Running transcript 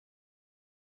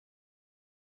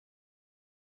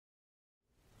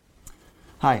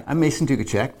Hi, I'm Mason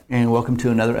Dukacek, and welcome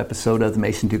to another episode of the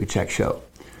Mason Dukacek Show.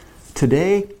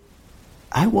 Today,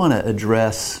 I want to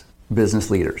address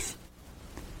business leaders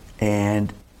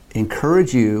and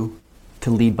encourage you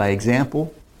to lead by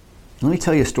example. Let me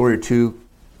tell you a story or two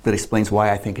that explains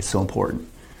why I think it's so important.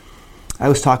 I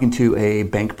was talking to a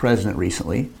bank president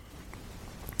recently,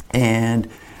 and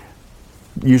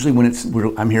usually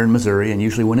I'm here in Missouri, and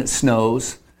usually when it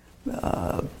snows, his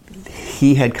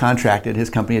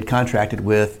company had contracted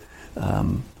with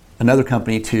another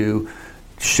company to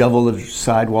shovel the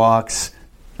sidewalks,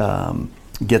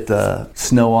 get the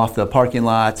snow off the parking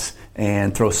lots,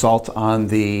 and throw salt on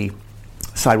the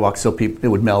sidewalks so it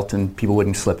would melt and people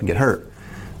wouldn't slip and get hurt.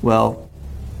 Well,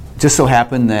 just so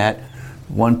happened that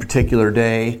one particular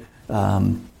day,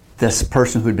 this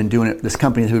person who'd been doing it, this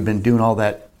company who'd been doing all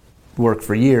that work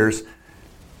for years,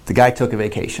 the guy took a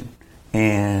vacation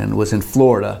and was in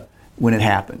Florida when it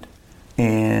happened.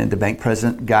 And the bank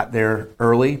president got there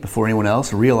early before anyone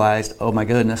else, realized, oh my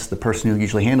goodness, the person who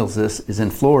usually handles this is in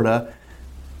Florida,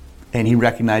 and he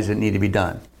recognized it needed to be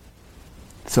done.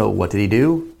 So what did he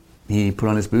do? He put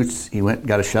on his boots, he went,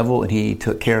 got a shovel, and he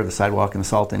took care of the sidewalk and the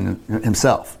salting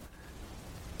himself.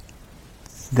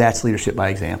 That's leadership by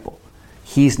example.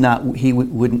 He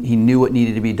knew what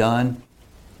needed to be done,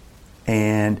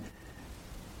 and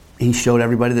he showed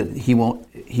everybody that he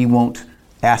won't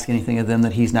ask anything of them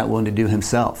that he's not willing to do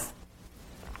himself.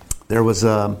 There was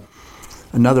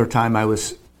another time I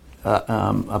was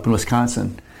up in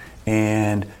Wisconsin,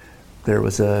 and there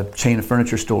was a chain of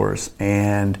furniture stores,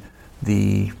 and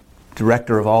the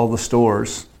director of all the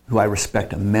stores, who I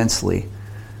respect immensely,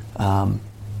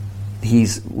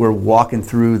 we're walking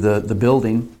through the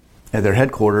building at their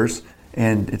headquarters,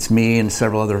 and it's me and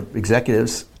several other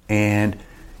executives, and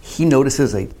he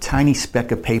notices a tiny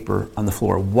speck of paper on the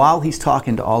floor while he's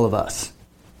talking to all of us,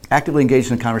 actively engaged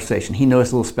in a conversation. He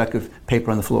noticed a little speck of paper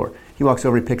on the floor. He walks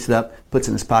over, he picks it up, puts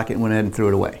it in his pocket, and went ahead and threw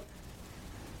it away.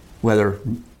 Whether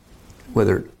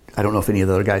I don't know if any of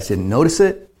the other guys didn't notice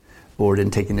it or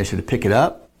didn't take the initiative to pick it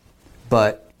up,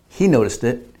 but he noticed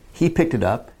it, he picked it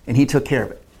up, and he took care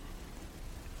of it.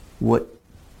 What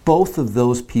both of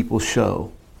those people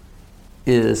show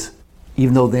is,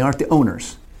 even though they aren't the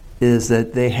owners, is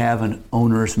that they have an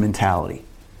owner's mentality.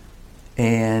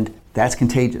 And that's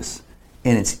contagious.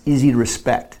 And it's easy to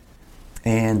respect.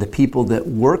 And the people that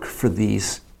work for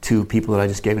these two people that I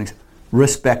just gave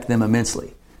respect them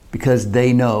immensely, because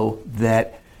they know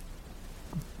that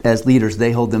as leaders,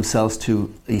 they hold themselves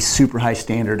to a super high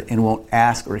standard and won't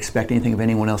ask or expect anything of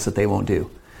anyone else that they won't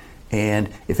do. And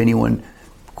if anyone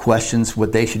questions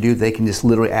what they should do, they can just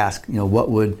literally ask, what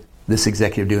would this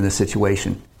executive do in this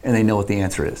situation? And they know what the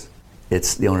answer is.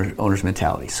 It's the owner's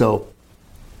mentality. So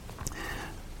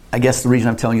I guess the reason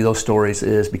I'm telling you those stories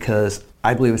is because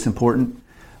I believe it's important.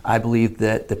 I believe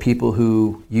that the people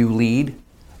who you lead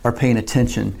are paying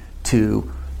attention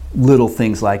to little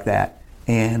things like that,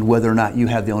 and whether or not you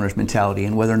have the owner's mentality,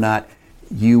 and whether or not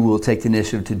you will take the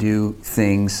initiative to do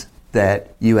things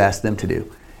that you ask them to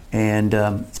do. And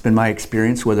it's been my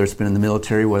experience, whether it's been in the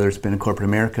military, whether it's been in corporate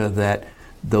America, that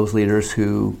those leaders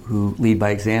who lead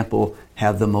by example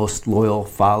have the most loyal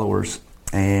followers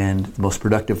and the most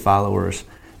productive followers,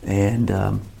 and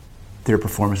their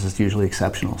performance is usually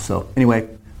exceptional. So anyway,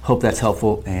 hope that's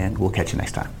helpful, and we'll catch you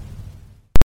next time.